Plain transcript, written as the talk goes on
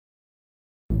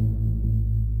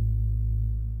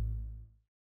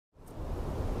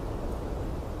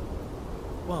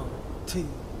2,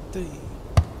 3.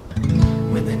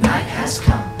 When the night has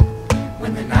come,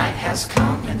 when the night has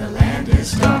come and the land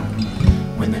is dark.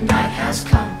 When the night has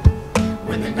come,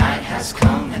 when the night has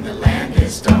come and the land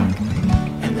is dark.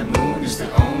 And the moon is the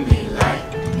only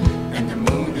light, and the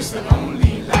moon is the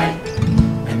only light,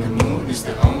 and the moon is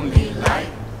the only light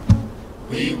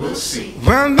we will see.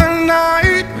 When the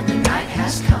night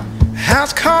has come,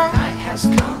 night has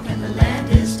come and the land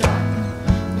is dark.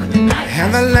 When the night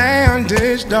and the land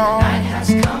is dark, night has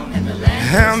come and the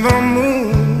land and the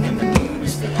moon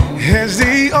is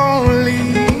the only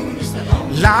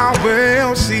light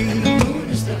we'll see. And the moon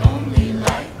is the only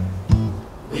light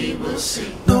we will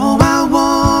see. No, I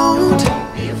won't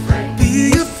Be afraid.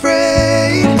 be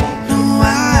afraid. No,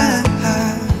 I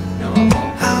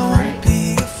won't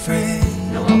be afraid.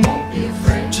 No, I won't be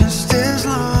afraid. Just as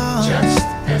long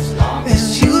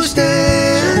as you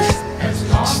stand,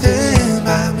 stand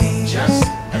by me. just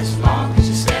as long as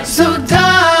you stand. So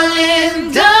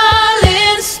darling,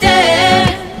 darling,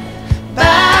 stand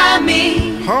by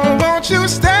me. Oh, won't you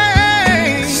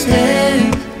stay?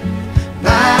 Stand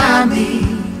by me.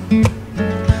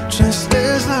 Just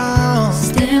as long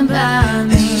Stand by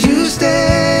me. as you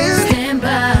stand, Stand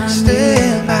by me.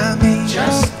 stand by me.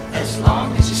 Just as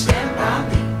long as you stand by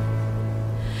me.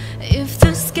 If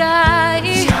the sky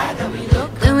Sky that we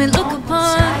look that we look sky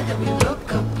upon that we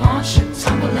look upon should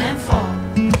tumble and fall.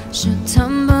 should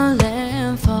tumble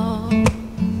and fall,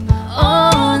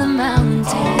 all the mountains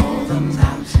All the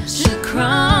mountains should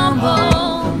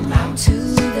crumble to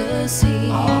the sea.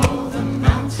 all the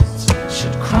mountains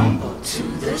should crumble to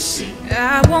the sea.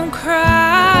 I won't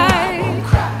cry,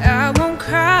 I won't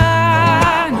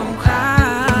cry, no,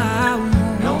 I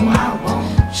won't No, I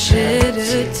won't shed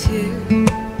a tear,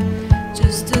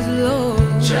 just as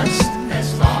long just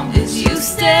as long as you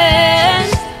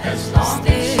stand, as long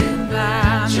as stand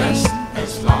by me. just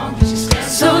as long as you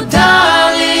stand. So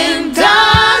darling,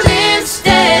 darling,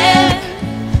 stand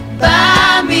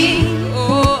by me.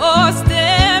 Oh,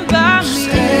 stand by me.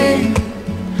 Stay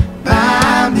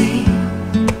by me.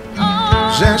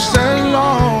 Oh, Just as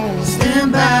long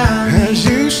stand by me. as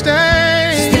you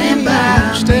stay, Stand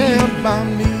by stand by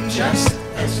me. Just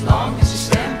as long as you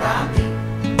stand by me.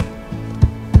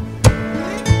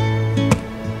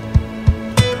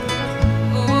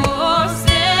 Oh,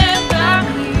 stand by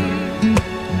me.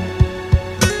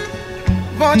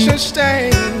 Won't you stay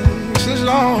as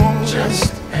long,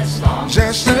 Just as long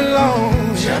just as long,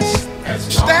 just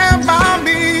as long stand by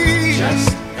me.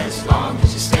 just as long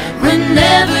as you stand by me.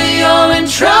 Whenever you're in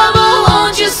trouble,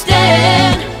 won't you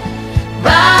stand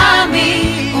by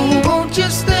me? Oh, won't you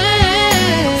stand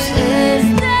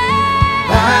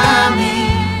By me.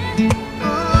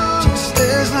 just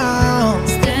as long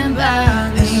Stand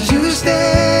by me. as you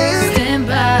stand, Stand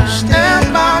by me.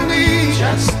 stand by me.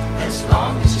 Just as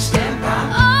long as you stand by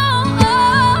me. Oh,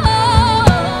 oh,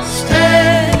 oh.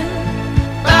 Stand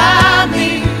by me.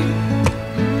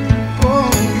 Oh,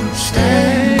 you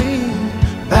stay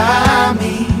by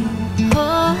me.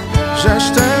 Oh,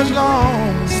 Just as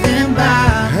long stand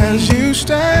by me. as you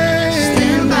stay.